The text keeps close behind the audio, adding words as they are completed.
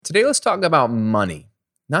Today, let's talk about money,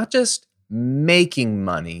 not just making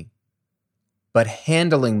money, but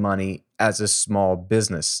handling money as a small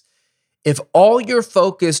business. If all you're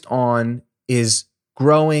focused on is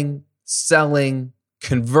growing, selling,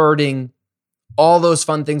 converting, all those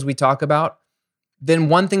fun things we talk about, then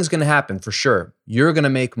one thing's going to happen for sure. You're going to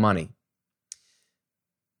make money.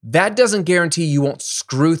 That doesn't guarantee you won't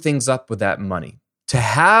screw things up with that money. To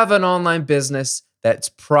have an online business that's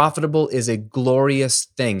profitable is a glorious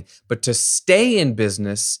thing, but to stay in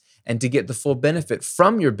business and to get the full benefit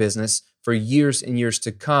from your business for years and years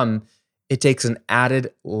to come, it takes an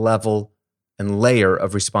added level and layer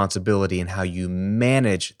of responsibility in how you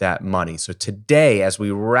manage that money. So today, as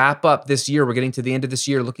we wrap up this year, we're getting to the end of this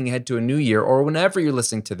year, looking ahead to a new year, or whenever you're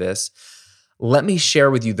listening to this, let me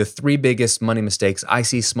share with you the 3 biggest money mistakes I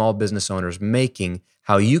see small business owners making,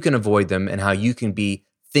 how you can avoid them, and how you can be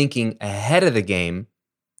thinking ahead of the game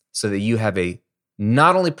so that you have a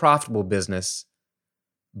not only profitable business,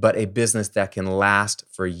 but a business that can last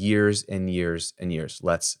for years and years and years.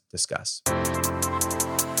 Let's discuss.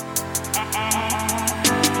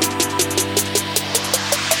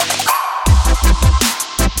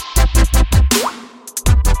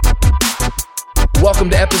 Welcome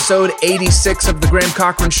to episode 86 of The Graham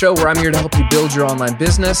Cochran Show, where I'm here to help you build your online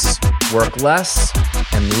business, work less,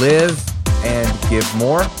 and live and give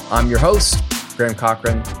more. I'm your host, Graham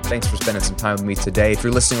Cochran. Thanks for spending some time with me today. If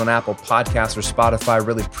you're listening on Apple Podcasts or Spotify, I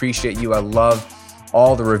really appreciate you. I love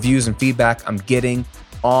all the reviews and feedback I'm getting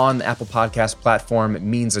on the Apple Podcast platform. It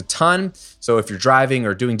means a ton. So if you're driving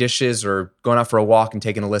or doing dishes or going out for a walk and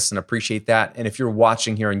taking a listen, appreciate that. And if you're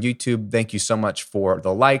watching here on YouTube, thank you so much for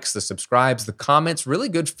the likes, the subscribes, the comments, really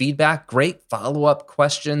good feedback, great follow-up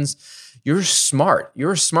questions. You're smart.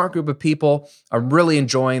 You're a smart group of people. I'm really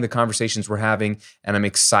enjoying the conversations we're having, and I'm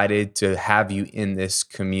excited to have you in this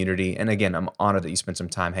community. And again, I'm honored that you spent some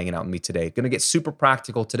time hanging out with me today. Going to get super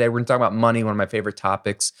practical today. We're going to talk about money, one of my favorite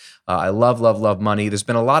topics. I love money. There's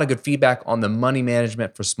been a lot of good feedback on the money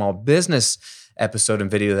management for small business episode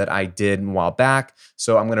and video that I did a while back.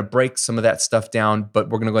 So I'm going to break some of that stuff down, but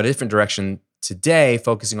we're going to go a different direction today,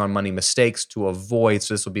 focusing on money mistakes to avoid.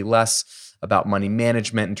 So this will be less about money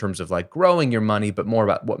management in terms of like growing your money, but more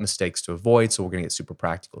about what mistakes to avoid. So we're going to get super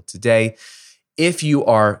practical today. If you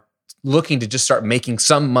are looking to just start making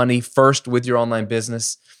some money first with your online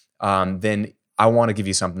business, then I want to give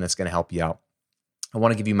you something that's going to help you out. I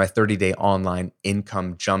want to give you my 30-day online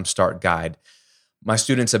income jumpstart guide. My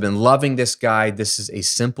students have been loving this guide. This is a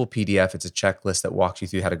simple PDF. It's a checklist that walks you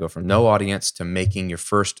through how to go from no audience to making your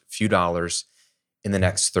first few dollars in the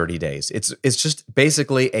next 30 days. It's just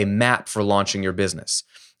basically a map for launching your business.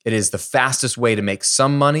 It is the fastest way to make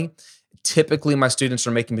some money. Typically, my students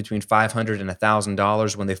are making between $500 and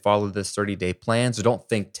 $1,000 when they follow this 30-day plan. So don't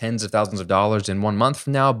think tens of thousands of dollars in 1 month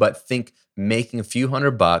from now, but think making a few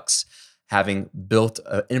 $100, having built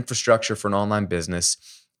an infrastructure for an online business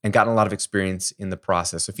and gotten a lot of experience in the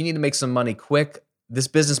process. So if you need to make some money quick, this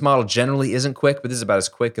business model generally isn't quick, but this is about as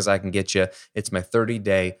quick as I can get you. It's my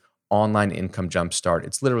 30-day online income jumpstart.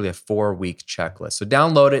 It's literally a 4-week checklist. So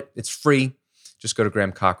download it. It's free. Just go to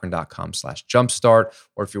grahamcochran.com/jumpstart.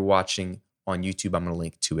 Or if you're watching on YouTube, I'm going to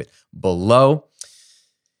link to it below.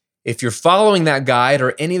 If you're following that guide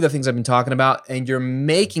or any of the things I've been talking about and you're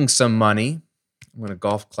making some money, I'm going to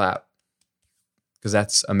golf clap because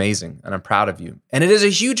that's amazing and I'm proud of you. And it is a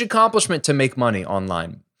huge accomplishment to make money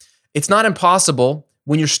online. It's not impossible.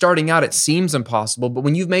 When you're starting out, it seems impossible, but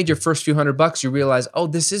when you've made your first few $100, you realize, oh,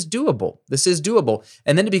 this is doable. This is doable.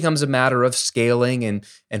 And then it becomes a matter of scaling and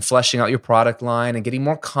fleshing out your product line and getting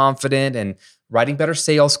more confident and writing better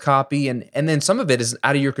sales copy. And then some of it is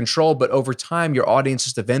out of your control, but over time, your audience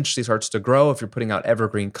just eventually starts to grow. If you're putting out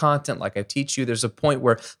evergreen content like I teach you, there's a point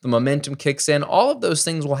where the momentum kicks in. All of those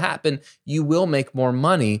things will happen. You will make more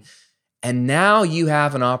money. And now you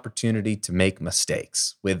have an opportunity to make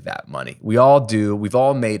mistakes with that money. We all do. We've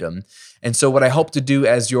all made them. And so what I hope to do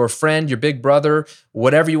as your friend, your big brother,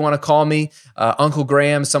 whatever you want to call me, Uncle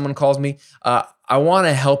Graham, someone calls me, I want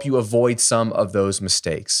to help you avoid some of those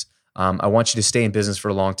mistakes. I want you to stay in business for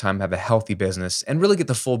a long time, have a healthy business, and really get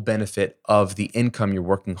the full benefit of the income you're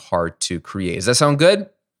working hard to create. Does that sound good?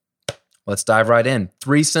 Let's dive right in.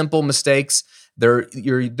 3 simple mistakes. They're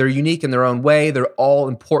unique in their own way. They're all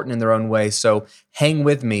important in their own way. So hang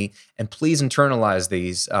with me and please internalize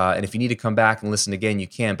these. And if you need to come back and listen again, you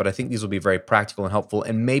can. But I think these will be very practical and helpful.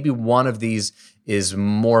 And maybe one of these is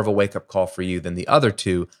more of a wake-up call for you than the other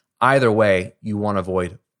 2. Either way, you want to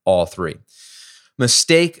avoid all 3.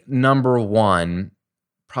 Mistake number 1,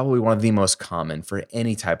 probably one of the most common for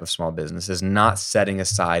any type of small business, is not setting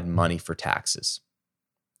aside money for taxes,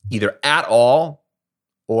 either at all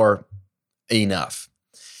or enough.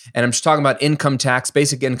 And I'm just talking about income tax,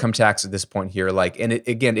 basic income tax at this point here.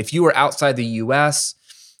 Again, if you are outside the US,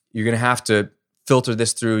 you're going to have to filter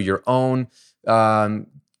this through your own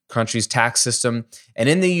country's tax system. And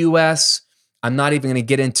in the US, I'm not even going to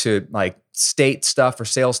get into like state stuff or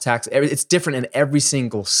sales tax. It's different in every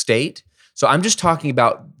single state. So I'm just talking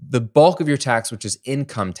about the bulk of your tax, which is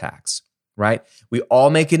income tax, right? We all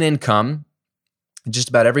make an income. Just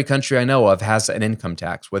about every country I know of has an income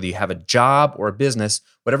tax, whether you have a job or a business,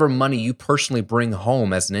 whatever money you personally bring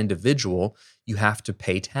home as an individual, you have to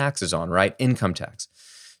pay taxes on, right? Income tax.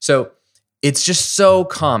 So it's just so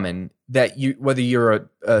common that whether you're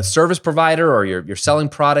a service provider or you're selling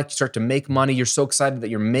product, you start to make money, you're so excited that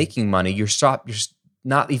you're making money, you're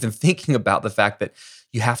not even thinking about the fact that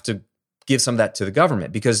you have to give some of that to the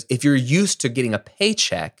government. Because if you're used to getting a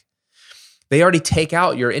paycheck, they already take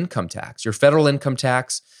out your income tax. Your federal income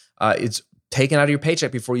tax, it's taken out of your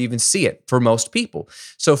paycheck before you even see it for most people.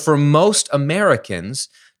 So for most Americans,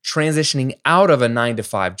 transitioning out of a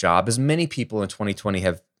 9-to-5 job, as many people in 2020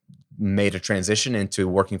 have made a transition into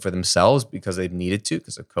working for themselves because they've needed to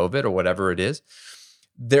because of COVID or whatever it is,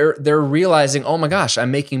 they're realizing, oh my gosh,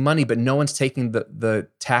 I'm making money, but no one's taking the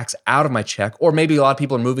tax out of my check. Or maybe a lot of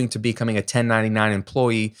people are moving to becoming a 1099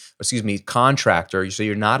 contractor. So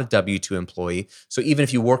you're not a W-2 employee. So even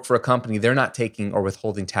if you work for a company, they're not taking or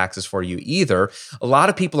withholding taxes for you either. A lot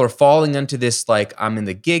of people are falling into this, like, I'm in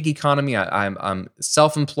the gig economy. I'm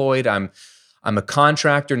self-employed. I'm a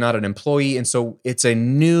contractor, not an employee. And so it's a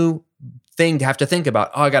new thing to have to think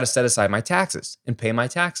about. Oh, I got to set aside my taxes and pay my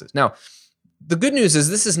taxes. Now, the good news is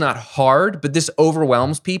this is not hard, but this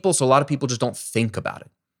overwhelms people. So a lot of people just don't think about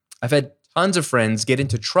it. I've had tons of friends get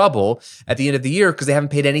into trouble at the end of the year because they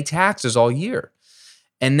haven't paid any taxes all year.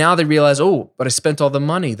 And now they realize, oh, but I spent all the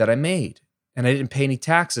money that I made and I didn't pay any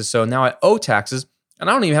taxes. So now I owe taxes and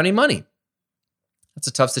I don't even have any money. That's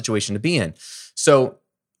a tough situation to be in. So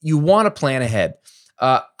you want to plan ahead.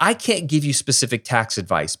 I can't give you specific tax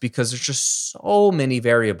advice because there's just so many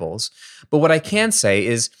variables. But what I can say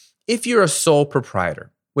is, if you're a sole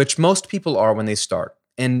proprietor, which most people are when they start,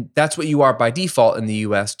 and that's what you are by default in the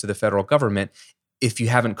US to the federal government, if you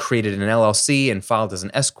haven't created an LLC and filed as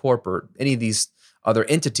an S Corp or any of these other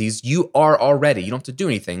entities, you are already, you don't have to do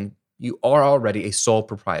anything, you are already a sole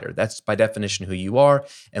proprietor. That's by definition who you are.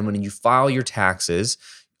 And when you file your taxes,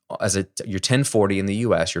 your 1040 in the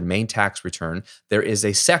US, your main tax return, there is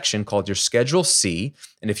a section called your Schedule C.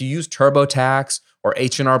 And if you use TurboTax or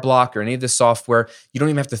H&R Block or any of this software, you don't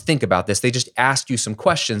even have to think about this. They just ask you some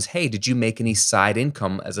questions. Hey, did you make any side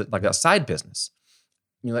income as a side business?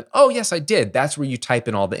 And you're like, oh, yes, I did. That's where you type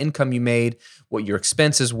in all the income you made, what your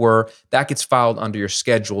expenses were. That gets filed under your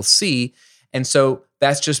Schedule C. And so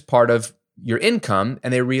that's just part of your income.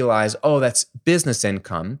 And they realize, oh, that's business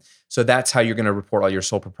income. So that's how you're going to report all your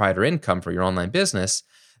sole proprietor income for your online business.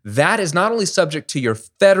 That is not only subject to your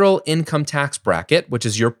federal income tax bracket, which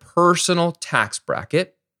is your personal tax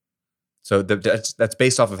bracket. So that's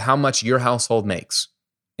based off of how much your household makes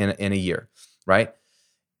in a year, right?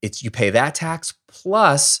 You pay that tax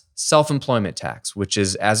plus self-employment tax, which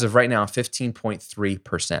is, as of right now,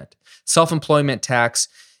 15.3%. Self-employment tax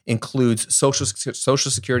includes Social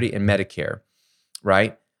Security and Medicare,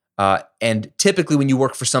 right? And typically when you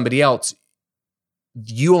work for somebody else,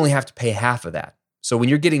 you only have to pay half of that. So when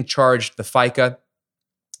you're getting charged the FICA,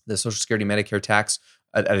 the Social Security Medicare tax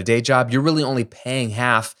at a day job, you're really only paying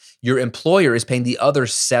half. Your employer is paying the other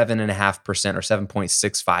 7.5% or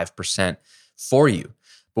 7.65% for you.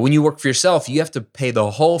 But when you work for yourself, you have to pay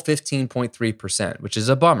the whole 15.3%, which is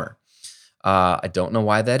a bummer. I don't know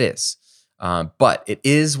why that is, but it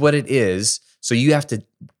is what it is. So you have to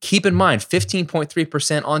keep in mind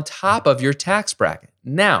 15.3% on top of your tax bracket.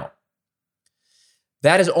 Now,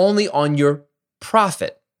 that is only on your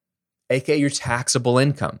profit, aka your taxable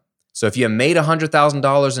income. So if you made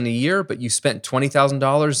 $100,000 in a year, but you spent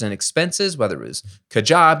 $20,000 in expenses, whether it was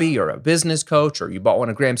Kajabi or a business coach, or you bought one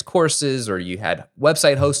of Graham's courses, or you had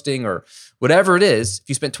website hosting, or whatever it is, if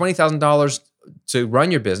you spent $20,000 to run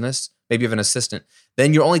your business, maybe you have an assistant,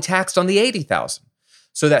 then you're only taxed on the $80,000.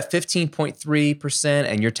 So that 15.3%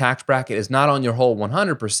 and your tax bracket is not on your whole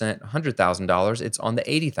 100%, $100,000, it's on the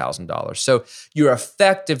 $80,000. So your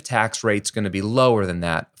effective tax rate's going to be lower than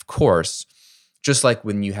that, of course, just like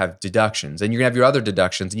when you have deductions. And you're going to have your other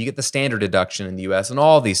deductions, and you get the standard deduction in the US and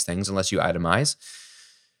all these things unless you itemize.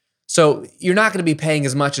 So you're not going to be paying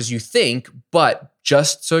as much as you think, but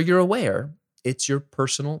just so you're aware, it's your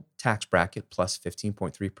personal tax bracket plus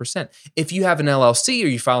 15.3%. If you have an LLC or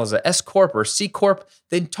you file as a S Corp or C Corp,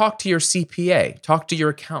 then talk to your CPA, talk to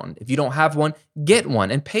your accountant. If you don't have one, get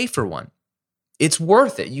one and pay for one. It's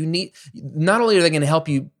worth it. Not only are they going to help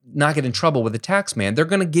you not get in trouble with the tax man, they're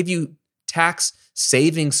going to give you tax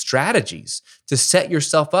saving strategies to set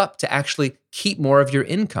yourself up to actually keep more of your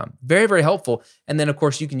income. Very, very helpful. And then, of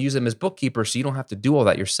course, you can use them as bookkeepers so you don't have to do all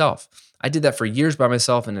that yourself. I did that for years by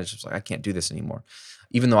myself, and it's just like, I can't do this anymore.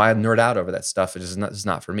 Even though I nerd out over that stuff, it's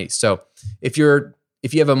not for me. So if you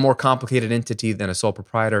have a more complicated entity than a sole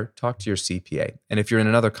proprietor, talk to your CPA. And if you're in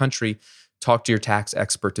another country, talk to your tax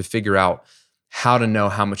expert to figure out how to know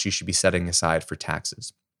how much you should be setting aside for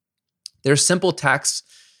taxes. There's simple tax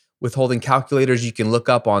withholding calculators you can look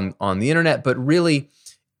up on the internet, but really,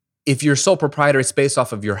 if you're sole proprietor, it's based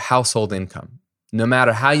off of your household income. No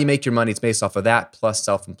matter how you make your money, it's based off of that plus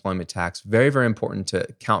self-employment tax. Very, very important to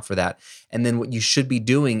account for that. And then what you should be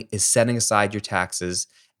doing is setting aside your taxes.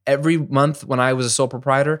 Every month when I was a sole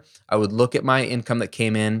proprietor, I would look at my income that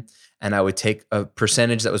came in, and I would take a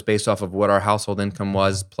percentage that was based off of what our household income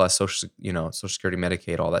was, plus Social Security,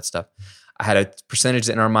 Medicaid, all that stuff. I had a percentage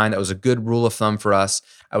in our mind that was a good rule of thumb for us.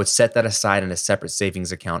 I would set that aside in a separate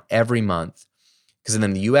savings account every month, because in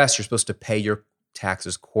the US, you're supposed to pay your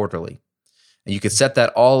taxes quarterly. And you could set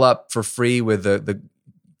that all up for free with the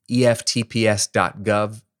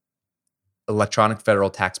EFTPS.gov, Electronic Federal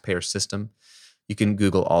Taxpayer System. You can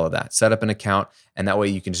Google all of that. Set up an account, and that way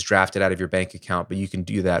you can just draft it out of your bank account, but you can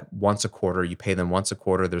do that once a quarter. You pay them once a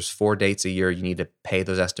quarter. There's 4 dates a year you need to pay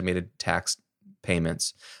those estimated tax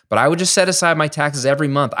payments. But I would just set aside my taxes every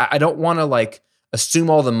month. I don't want to assume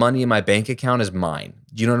all the money in my bank account is mine.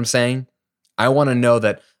 Do you know what I'm saying? I want to know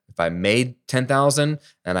that if I made $10,000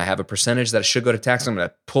 and I have a percentage that should go to tax, I'm going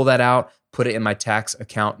to pull that out, put it in my tax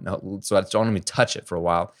account so I don't even touch it for a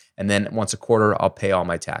while. And then once a quarter, I'll pay all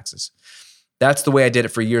my taxes. That's the way I did it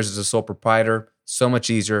for years as a sole proprietor. So much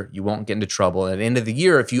easier. You won't get into trouble. And at the end of the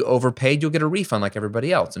year, if you overpaid, you'll get a refund like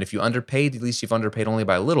everybody else. And if you underpaid, at least you've underpaid only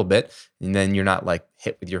by a little bit. And then you're not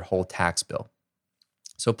hit with your whole tax bill.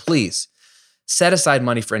 So please set aside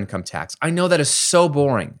money for income tax. I know that is so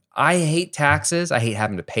boring. I hate taxes. I hate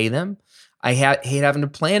having to pay them. I hate having to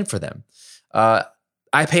plan for them. I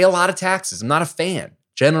pay a lot of taxes. I'm not a fan,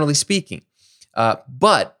 generally speaking.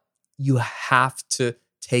 But you have to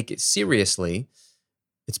take it seriously.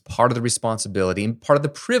 It's part of the responsibility and part of the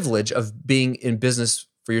privilege of being in business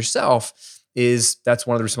for yourself. That's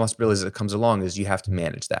one of the responsibilities that comes along, is you have to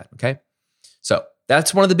manage that, okay? So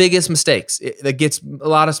that's one of the biggest mistakes that gets a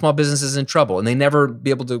lot of small businesses in trouble, and they never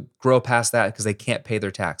be able to grow past that because they can't pay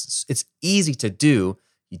their taxes. It's easy to do.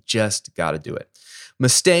 You just got to do it.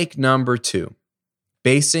 Mistake number 2,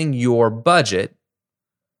 basing your budget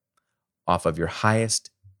off of your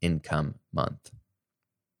highest income month.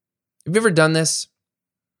 Have you ever done this?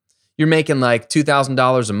 You're making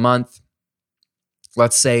 $2,000 a month,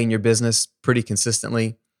 let's say, in your business pretty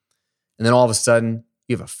consistently. And then all of a sudden,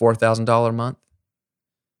 you have a $4,000 a month.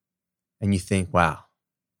 And you think, wow,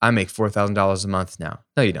 I make $4,000 a month now.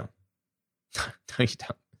 No, you don't. No, you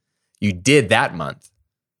don't. You did that month.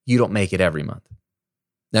 You don't make it every month.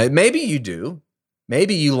 Now, maybe you do.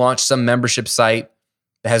 Maybe you launch some membership site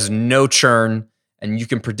that has no churn, and you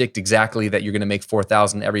can predict exactly that you're going to make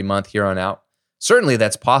 $4,000 every month here on out. Certainly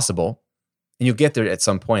that's possible, and you'll get there at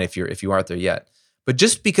some point if you aren't there yet. But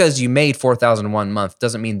just because you made $4,000 one month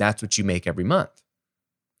doesn't mean that's what you make every month.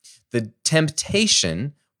 The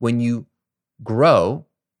temptation when you grow,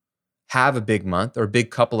 have a big month or a big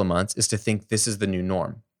couple of months, is to think this is the new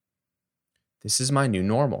norm. This is my new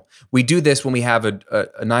normal. We do this when we have a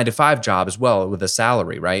 9-to-5 job as well with a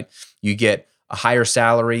salary, right? You get a higher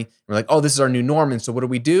salary. We're like, oh, this is our new norm. And so what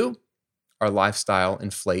do? Our lifestyle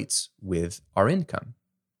inflates with our income,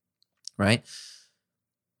 right?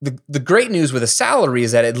 The great news with a salary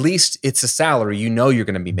is that at least it's a salary. You know you're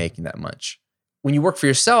going to be making that much. When you work for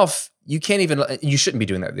yourself, you shouldn't be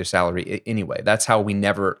doing that with your salary anyway. That's how we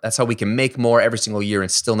can make more every single year and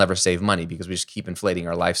still never save money, because we just keep inflating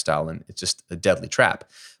our lifestyle, and it's just a deadly trap.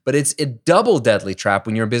 But it's a double deadly trap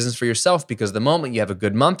when you're in business for yourself, because the moment you have a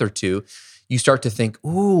good month or two, you start to think,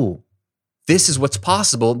 ooh, this is what's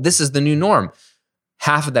possible. This is the new norm.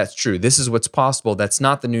 Half of that's true. This is what's possible. That's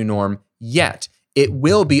not the new norm yet. It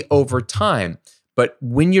will be over time. But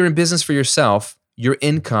when you're in business for yourself, your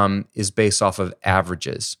income is based off of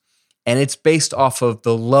averages. And it's based off of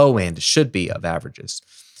the low end, should be, of averages.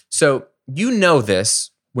 So you know this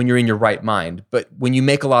when you're in your right mind. But when you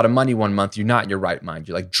make a lot of money one month, you're not in your right mind.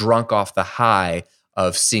 You're drunk off the high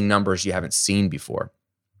of seeing numbers you haven't seen before.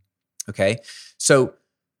 Okay? So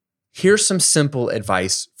here's some simple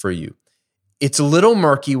advice for you. It's a little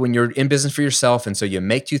murky when you're in business for yourself, and so you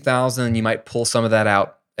make $2,000 and you might pull some of that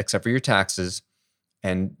out, except for your taxes,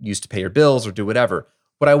 and use to pay your bills or do whatever.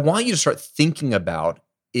 What I want you to start thinking about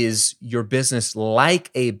is your business like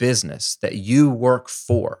a business that you work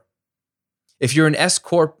for? If you're an S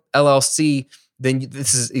Corp LLC, then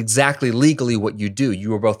this is exactly legally what you do.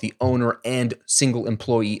 You are both the owner and single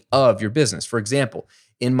employee of your business. For example,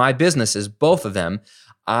 in my businesses, both of them,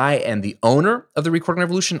 I am the owner of the Recording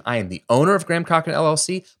Revolution. I am the owner of Graham Cochran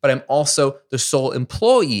LLC, but I'm also the sole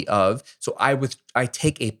employee of. So I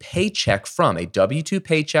take a paycheck from a W-2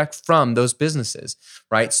 paycheck from those businesses,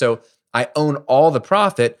 right? So I own all the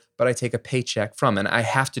profit, but I take a paycheck from, and I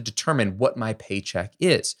have to determine what my paycheck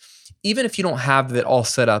is. Even if you don't have that all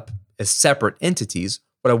set up as separate entities,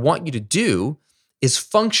 what I want you to do is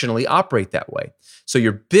functionally operate that way. So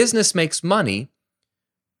your business makes money,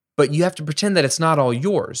 but you have to pretend that it's not all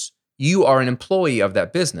yours. You are an employee of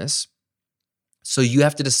that business, so you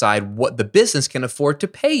have to decide what the business can afford to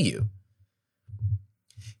pay you.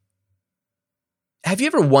 Have you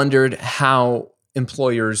ever wondered how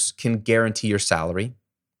employers can guarantee your salary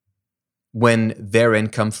when their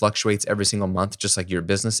income fluctuates every single month, just like your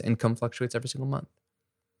business income fluctuates every single month?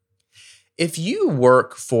 If you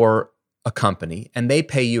work for a company and they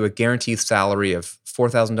pay you a guaranteed salary of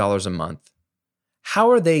 $4,000 a month, how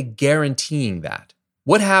are they guaranteeing that?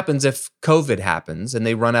 What happens if COVID happens and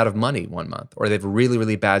they run out of money one month, or they have a really,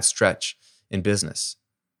 really bad stretch in business?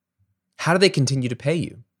 How do they continue to pay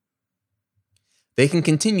you? They can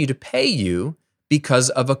continue to pay you because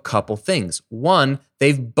of a couple things. One,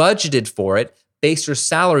 they've budgeted for it, based your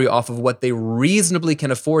salary off of what they reasonably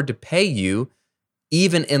can afford to pay you,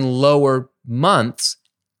 even in lower months,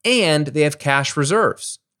 and they have cash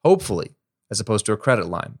reserves, hopefully, as opposed to a credit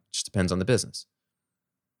line. It just depends on the business.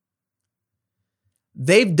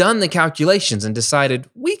 They've done the calculations and decided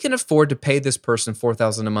we can afford to pay this person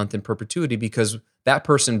 $4,000 a month in perpetuity because that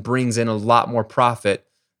person brings in a lot more profit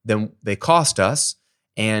than they cost us,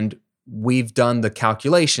 and we've done the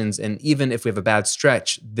calculations, and even if we have a bad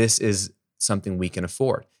stretch, this is something we can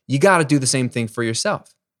afford. You got to do the same thing for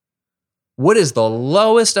yourself. What is the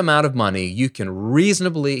lowest amount of money you can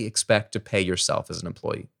reasonably expect to pay yourself as an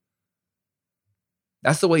employee?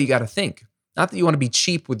 That's the way you got to think. Not that you want to be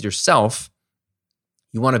cheap with yourself.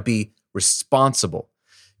 You want to be responsible.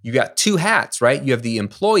 You got two hats, right? You have the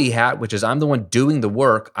employee hat, which is I'm the one doing the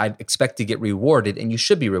work. I expect to get rewarded, and you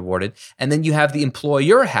should be rewarded. And then you have the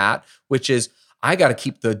employer hat, which is I got to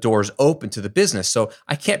keep the doors open to the business. So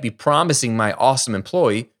I can't be promising my awesome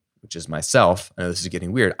employee, which is myself. I know this is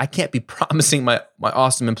getting weird. I can't be promising my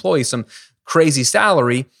awesome employee some crazy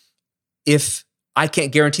salary if I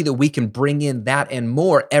can't guarantee that we can bring in that and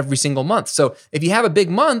more every single month. So if you have a big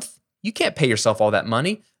month, you can't pay yourself all that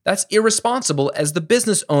money. That's irresponsible as the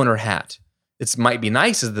business owner hat. It might be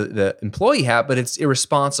nice as the employee hat, but it's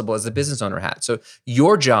irresponsible as the business owner hat. So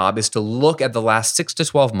your job is to look at the last 6 to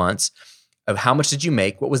 12 months of how much did you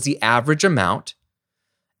make, what was the average amount,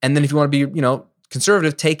 and then if you want to be,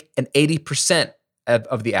 conservative, take an 80%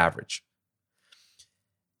 of the average.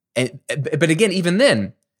 But again, even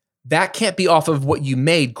then, that can't be off of what you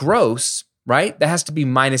made gross, right? That has to be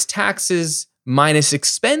minus taxes, minus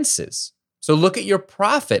expenses. So look at your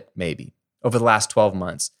profit maybe over the last 12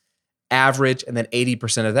 months, average, and then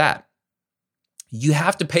 80% of that. You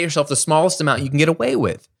have to pay yourself the smallest amount you can get away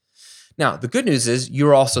with. Now, the good news is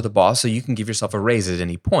you're also the boss, so you can give yourself a raise at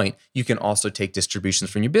any point. You can also take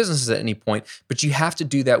distributions from your businesses at any point, but you have to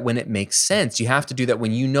do that when it makes sense. You have to do that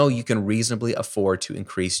when you know you can reasonably afford to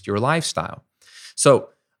increase your lifestyle. So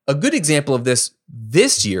a good example of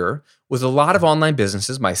this year was a lot of online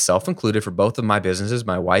businesses, myself included for both of my businesses,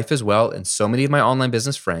 my wife as well, and so many of my online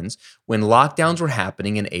business friends. When lockdowns were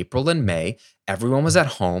happening in April and May, everyone was at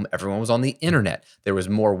home, everyone was on the internet. There was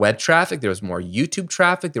more web traffic, there was more YouTube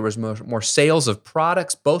traffic, there was more sales of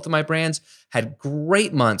products. Both of my brands had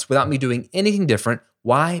great months without me doing anything different.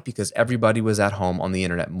 Why? Because everybody was at home on the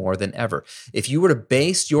internet more than ever. If you were to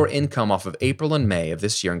base your income off of April and May of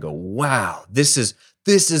this year and go, wow, this is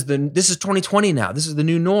 2020 now, this is the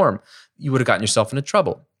new norm, you would have gotten yourself into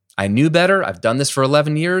trouble. I knew better. I've done this for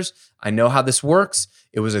 11 years. I know how this works.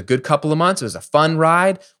 It was a good couple of months. It was a fun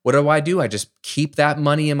ride. What do? I just keep that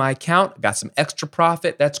money in my account. Got some extra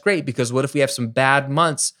profit. That's great, because what if we have some bad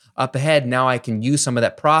months up ahead? Now I can use some of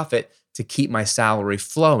that profit to keep my salary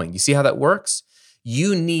flowing. You see how that works?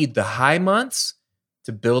 You need the high months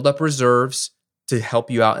to build up reserves to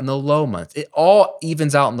help you out in the low months. It all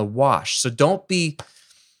evens out in the wash. So don't be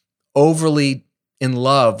overly in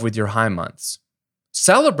love with your high months.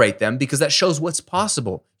 Celebrate them, because that shows what's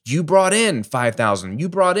possible. You brought in 5,000, you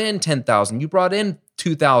brought in 10,000, you brought in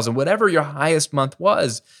 2,000, whatever your highest month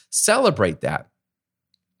was, celebrate that.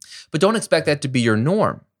 But don't expect that to be your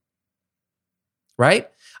norm, right?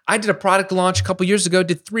 I did a product launch a couple years ago,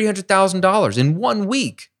 did $300,000 in 1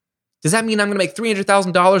 week. Does that mean I'm going to make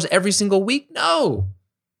 $300,000 every single week? No.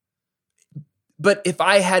 But if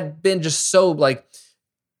I had been just so like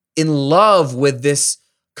in love with this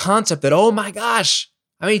concept that, oh my gosh,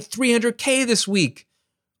 I made $300K this week.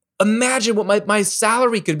 Imagine what my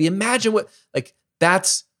salary could be. Imagine what, like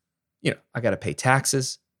that's, I got to pay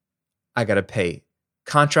taxes. I got to pay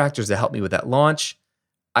contractors to help me with that launch.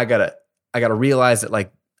 I got to realize that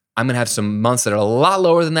like I'm going to have some months that are a lot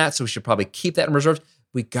lower than that. So we should probably keep that in reserves.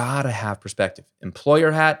 We got to have perspective.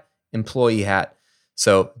 Employer hat, employee hat.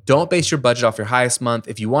 So don't base your budget off your highest month.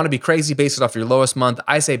 If you want to be crazy, base it off your lowest month.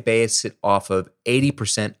 I say base it off of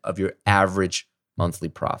 80% of your average monthly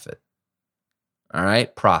profit. All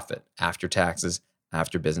right? Profit after taxes,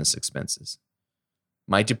 after business expenses.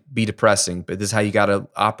 Might be depressing, but this is how you got to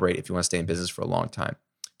operate if you want to stay in business for a long time.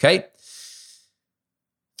 Okay?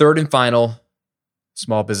 Third and final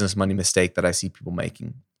small business money mistake that I see people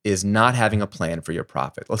making is not having a plan for your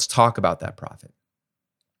profit. Let's talk about that profit.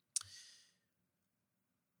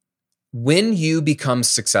 When you become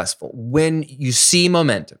successful, when you see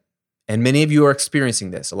momentum, and many of you are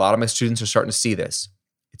experiencing this, a lot of my students are starting to see this.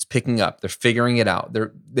 It's picking up. They're figuring it out.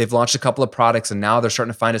 They've launched a couple of products and now they're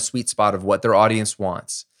starting to find a sweet spot of what their audience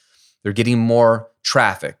wants. They're getting more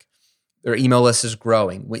traffic. Their email list is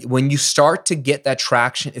growing. When you start to get that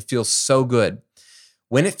traction, it feels so good.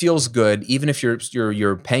 When it feels good, even if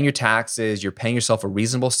you're paying your taxes, you're paying yourself a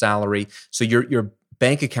reasonable salary, so your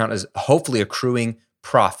bank account is hopefully accruing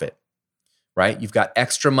profit, right? You've got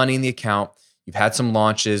extra money in the account. You've had some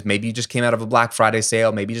launches. Maybe you just came out of a Black Friday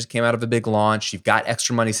sale. Maybe you just came out of a big launch. You've got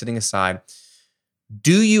extra money sitting aside.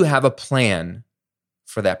 Do you have a plan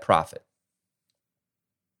for that profit?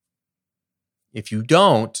 If you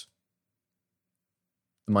don't,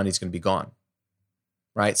 the money's going to be gone,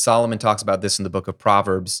 right? Solomon talks about this in the book of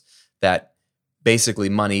Proverbs, that basically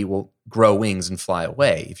money will grow wings and fly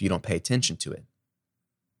away if you don't pay attention to it.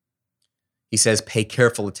 He says, pay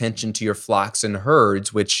careful attention to your flocks and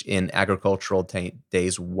herds, which in agricultural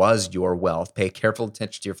days was your wealth. Pay careful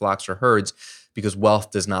attention to your flocks or herds because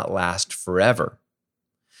wealth does not last forever.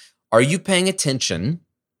 Are you paying attention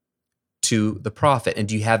to the profit? And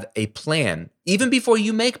do you have a plan, even before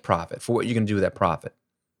you make profit, for what you're going to do with that profit?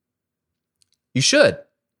 You should.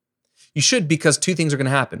 You should, because two things are going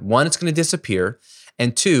to happen. One, it's going to disappear.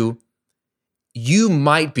 And two, you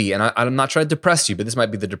might be, and I'm not trying to depress you, but this might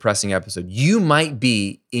be the depressing episode. You might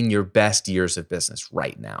be in your best years of business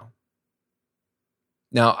right now.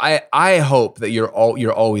 Now, I hope that you're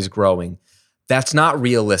always growing. That's not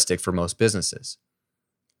realistic for most businesses.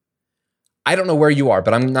 I don't know where you are,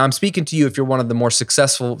 but I'm speaking to you if you're one of the more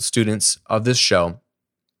successful students of this show.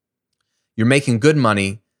 You're making good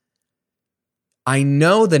money. I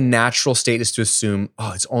know the natural state is to assume,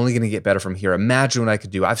 it's only going to get better from here. Imagine what I could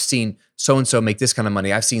do. I've seen so-and-so make this kind of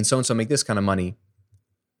money. I've seen so-and-so make this kind of money.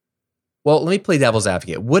 Well, let me play devil's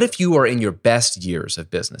advocate. What if you are in your best years of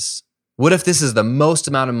business? What if this is the most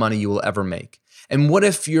amount of money you will ever make? And what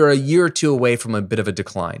if you're a year or two away from a bit of a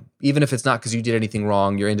decline? Even if it's not because you did anything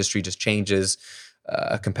wrong, your industry just changes,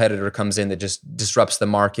 a competitor comes in that just disrupts the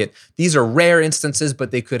market. These are rare instances,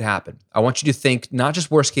 but they could happen. I want you to think not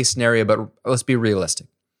just worst case scenario, but let's be realistic.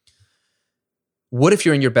 What if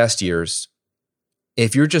you're in your best years?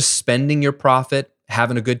 If you're just spending your profit,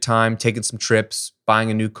 having a good time, taking some trips,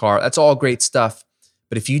 buying a new car, that's all great stuff.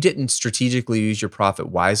 But if you didn't strategically use your profit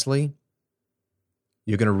wisely,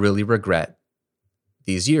 you're going to really regret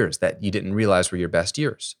these years that you didn't realize were your best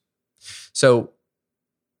years. So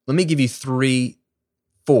let me give you four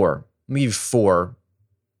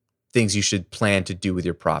things you should plan to do with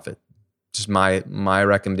your profit. Just my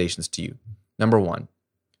recommendations to you. Number one,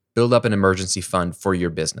 build up an emergency fund for your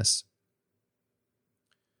business.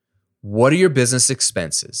 What are your business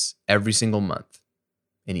expenses every single month?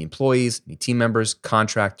 Any employees, any team members,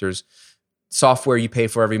 contractors, software you pay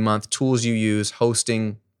for every month, tools you use,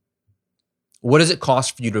 hosting. What does it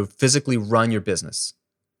cost for you to physically run your business?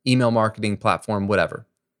 Email marketing platform, whatever.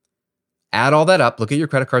 Add all that up. Look at your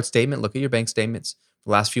credit card statement. Look at your bank statements for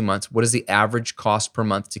the last few months. What is the average cost per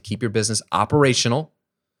month to keep your business operational?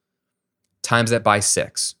 Times that by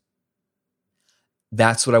 6.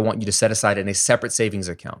 That's what I want you to set aside in a separate savings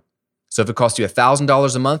account. So if it costs you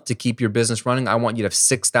 $1,000 a month to keep your business running, I want you to have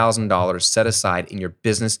 $6,000 set aside in your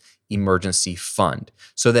business emergency fund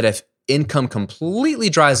so that if income completely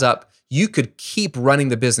dries up, you could keep running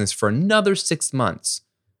the business for another 6 months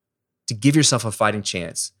to give yourself a fighting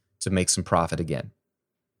chance to make some profit again.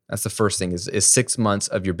 That's the first thing is 6 months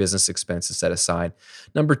of your business expenses set aside.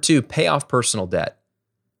 Number 2, pay off personal debt.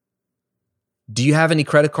 Do you have any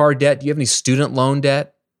credit card debt? Do you have any student loan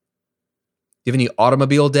debt? Do you have any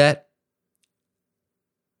automobile debt?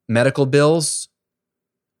 Medical bills?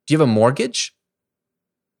 Do you have a mortgage?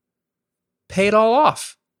 Pay it all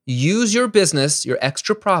off. Use your business, your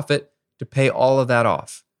extra profit, to pay all of that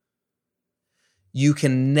off. You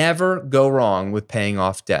can never go wrong with paying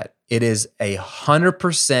off debt. It is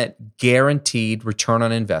 100% guaranteed return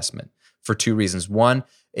on investment for two reasons. One,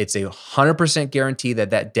 it's 100% guarantee that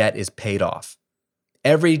that debt is paid off.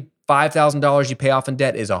 Every $5,000 you pay off in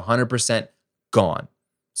debt is 100% gone.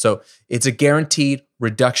 So it's a guaranteed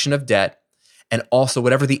reduction of debt. And also,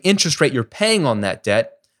 whatever the interest rate you're paying on that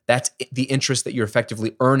debt, that's the interest that you're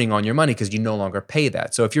effectively earning on your money because you no longer pay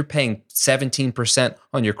that. So if you're paying 17%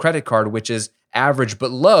 on your credit card, which is average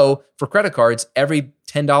but low for credit cards, every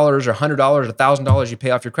 $10 or $100 or $1,000 you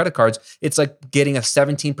pay off your credit cards, it's like getting a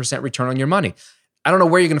 17% return on your money. I don't know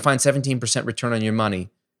where you're going to find 17% return on your money,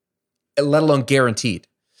 let alone guaranteed.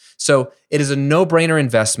 So it is a no-brainer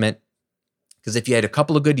investment because if you had a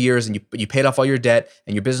couple of good years and you paid off all your debt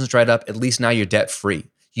and your business dried up, at least now you're debt-free.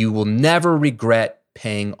 You will never regret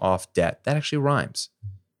paying off debt. That actually rhymes.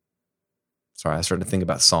 Sorry, I was starting to think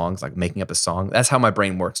about songs, like making up a song. That's how my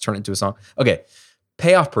brain works, turn it into a song. Okay,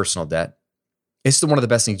 pay off personal debt. It's one of the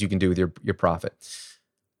best things you can do with your profit.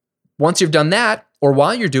 Once you've done that, or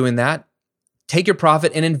while you're doing that, take your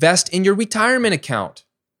profit and invest in your retirement account.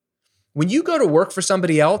 When you go to work for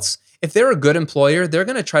somebody else, if they're a good employer, they're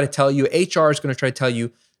going to try to tell you, HR is going to try to tell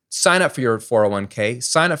you, sign up for your 401k,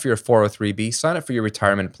 sign up for your 403b, sign up for your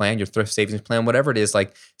retirement plan, your thrift savings plan, whatever it is,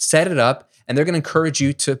 like set it up, and they're going to encourage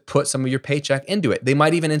you to put some of your paycheck into it. They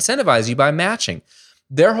might even incentivize you by matching.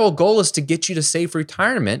 Their whole goal is to get you to save for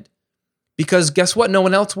retirement because guess what? No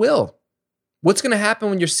one else will. What's going to happen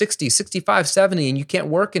when you're 60, 65, 70 and you can't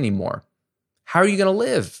work anymore? How are you going to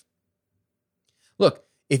live? Look,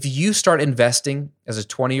 if you start investing as a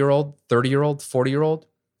 20-year-old, 30-year-old, 40-year-old,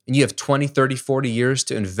 and you have 20, 30, 40 years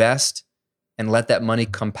to invest and let that money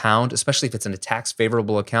compound, especially if it's in a tax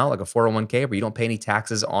favorable account like a 401k where you don't pay any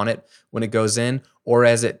taxes on it when it goes in, or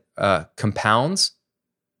as it compounds,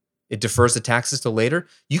 it defers the taxes till later,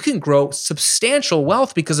 you can grow substantial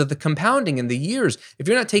wealth because of the compounding in the years. If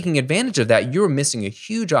you're not taking advantage of that, you're missing a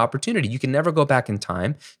huge opportunity. You can never go back in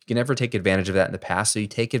time. You can never take advantage of that in the past, so you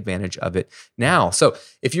take advantage of it now. So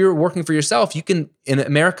if you're working for yourself, you can, in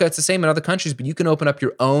America, it's the same in other countries, but you can open up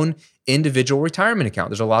your own individual retirement account.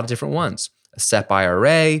 There's a lot of different ones. A SEP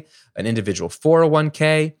IRA, an individual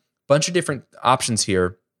 401k, bunch of different options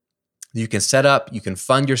here. You can set up, you can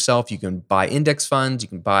fund yourself, you can buy index funds, you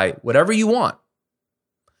can buy whatever you want.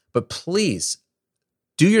 But please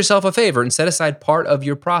do yourself a favor and set aside part of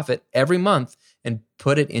your profit every month and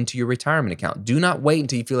put it into your retirement account. Do not wait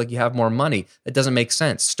until you feel like you have more money. That doesn't make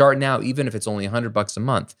sense. Start now, even if it's only $100 a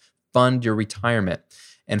month. Fund your retirement.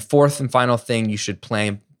 And fourth and final thing you should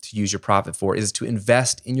plan to use your profit for is to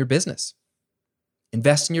invest in your business.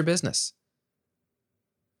 Invest in your business.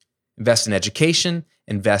 Invest in education,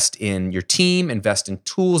 invest in your team, invest in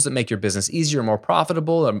tools that make your business easier, more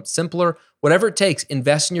profitable, or simpler, whatever it takes.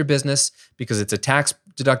 Invest in your business because it's a tax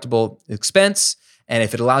deductible expense. And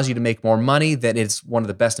if it allows you to make more money, then it's one of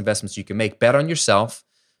the best investments you can make. Bet on yourself.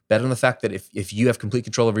 Bet on the fact that if you have complete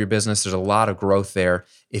control over your business, there's a lot of growth there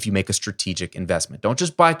if you make a strategic investment. Don't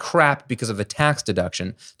just buy crap because of the tax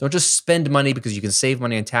deduction. Don't just spend money because you can save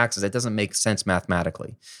money on taxes. That doesn't make sense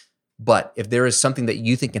mathematically. But if there is something that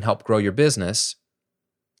you think can help grow your business,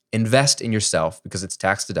 invest in yourself because it's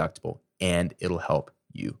tax deductible and it'll help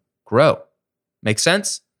you grow. Make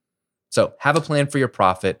sense? So have a plan for your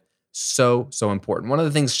profit. So important. One of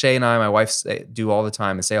the things Shay and I, my wife, do all the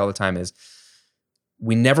time and say all the time is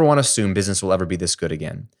we never want to assume business will ever be this good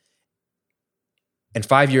again. And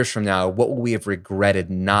 5 years from now, what will we have regretted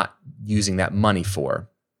not using that money for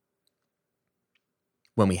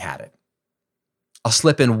when we had it? I'll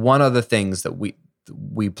slip in one other things that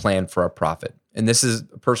we plan for our profit. And this is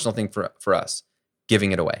a personal thing for us,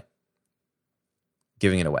 giving it away.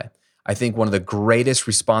 Giving it away. I think one of the greatest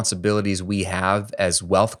responsibilities we have as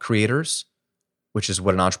wealth creators, which is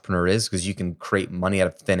what an entrepreneur is, because you can create money out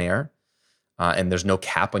of thin air and there's no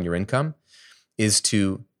cap on your income, is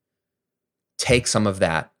to take some of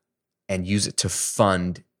that and use it to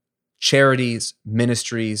fund charities,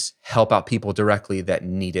 ministries, help out people directly that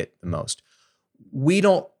need it the most. We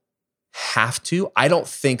don't have to. I don't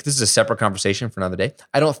think, this is a separate conversation for another day.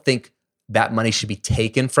 I don't think that money should be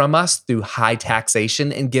taken from us through high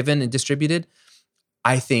taxation and given and distributed.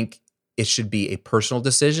 I think it should be a personal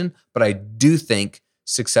decision, but I do think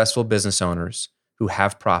successful business owners who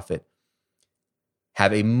have profit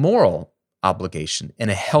have a moral obligation in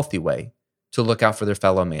a healthy way to look out for their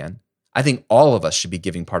fellow man. I think all of us should be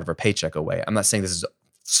giving part of our paycheck away. I'm not saying this is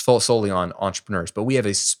solely on entrepreneurs, but we have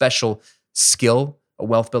a special skill, a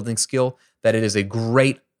wealth building skill, that it is a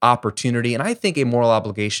great opportunity, and I think a moral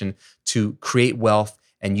obligation to create wealth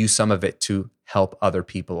and use some of it to help other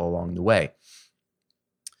people along the way.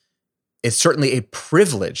 It's certainly a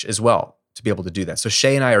privilege as well to be able to do that. So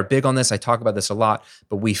Shay and I are big on this. I talk about this a lot,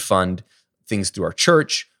 but we fund things through our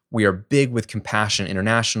church. We are big with Compassion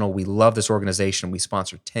International. We love this organization. We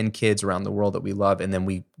sponsor 10 kids around the world that we love, and then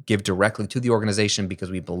we give directly to the organization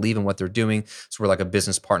because we believe in what they're doing. So we're like a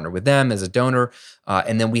business partner with them as a donor.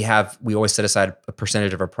 And then we always set aside a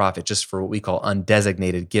percentage of our profit just for what we call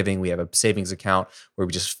undesignated giving. We have a savings account where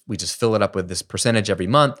we just fill it up with this percentage every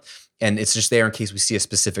month. And it's just there in case we see a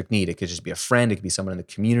specific need. It could just be a friend. It could be someone in the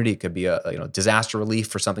community. It could be a disaster relief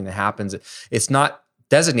for something that happens. It's not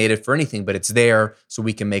designated for anything, but it's there so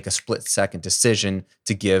we can make a split-second decision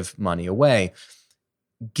to give money away.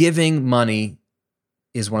 Giving money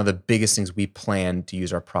is one of the biggest things we plan to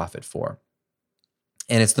use our profit for.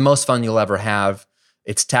 And it's the most fun you'll ever have.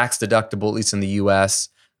 It's tax deductible, at least in the US.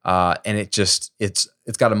 And it's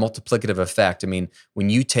got a multiplicative effect. I mean, when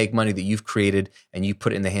you take money that you've created and you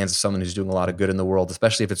put it in the hands of someone who's doing a lot of good in the world,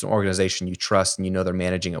 especially if it's an organization you trust and you know they're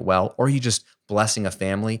managing it well, or you just blessing a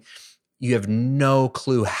family, you have no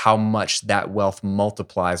clue how much that wealth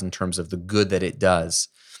multiplies in terms of the good that it does.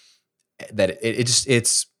 That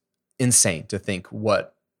it's insane to think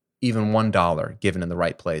what even $1 given in the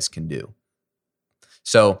right place can do.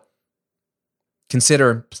 So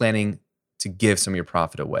consider planning to give some of your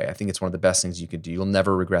profit away. I think it's one of the best things you could do. You'll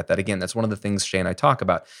never regret that. Again, that's one of the things Shay and I talk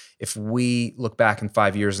about. If we look back in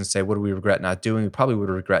 5 years and say, what do we regret not doing? We probably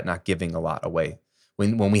would regret not giving a lot away.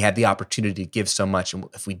 When we had the opportunity to give so much, and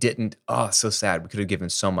if we didn't, so sad, we could have given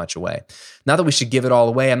so much away. Not that we should give it all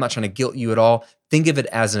away. I'm not trying to guilt you at all. Think of it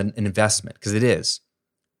as an investment, because it is.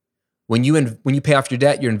 When you pay off your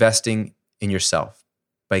debt, you're investing in yourself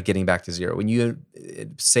by getting back to zero. When you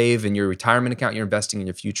save in your retirement account, you're investing in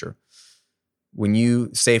your future. When you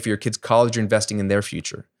save for your kids' college, you're investing in their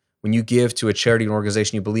future. When you give to a charity or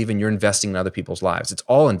organization you believe in, you're investing in other people's lives. It's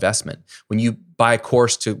all investment. When you buy a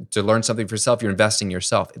course to learn something for yourself, you're investing in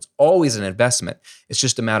yourself. It's always an investment. It's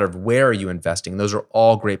just a matter of where are you investing. Those are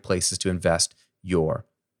all great places to invest your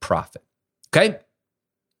profit. Okay?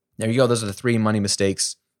 There you go. Those are the 3 money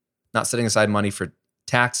mistakes. Not setting aside money for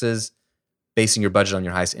taxes, basing your budget on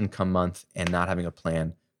your highest income month, and not having a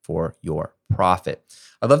plan for your profit.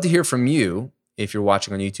 I'd love to hear from you. If you're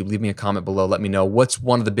watching on YouTube, leave me a comment below. Let me know what's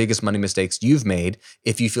one of the biggest money mistakes you've made,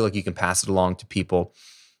 if you feel like you can pass it along to people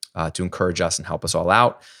to encourage us and help us all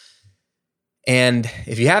out. And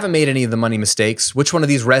if you haven't made any of the money mistakes, which one of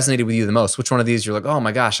these resonated with you the most? Which one of these you're like, oh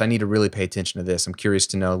my gosh, I need to really pay attention to this. I'm curious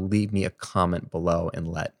to know. Leave me a comment below and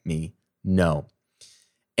let me know.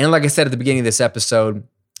 And like I said at the beginning of this episode,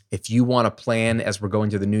 if you want to plan as we're going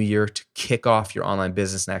through the new year to kick off your online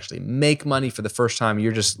business and actually make money for the first time,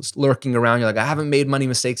 you're just lurking around, you're like, I haven't made money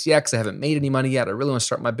mistakes yet because I haven't made any money yet. I really want to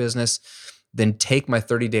start my business. Then take my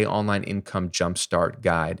 30-day online income jumpstart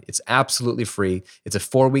guide. It's absolutely free. It's a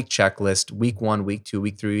 4-week checklist, week 1, week 2,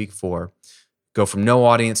 week 3, week 4. Go from no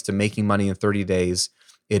audience to making money in 30 days.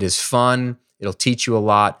 It is fun. It'll teach you a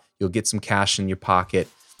lot. You'll get some cash in your pocket,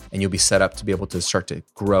 and you'll be set up to be able to start to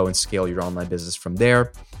grow and scale your online business from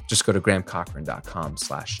there. Just go to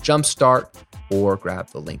grahamcochrane.com/jumpstart or grab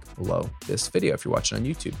the link below this video if you're watching on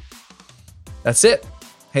YouTube. That's it.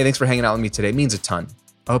 Hey, thanks for hanging out with me today. It means a ton.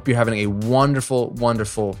 I hope you're having a wonderful,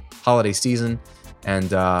 wonderful holiday season,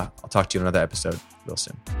 and I'll talk to you in another episode real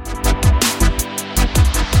soon.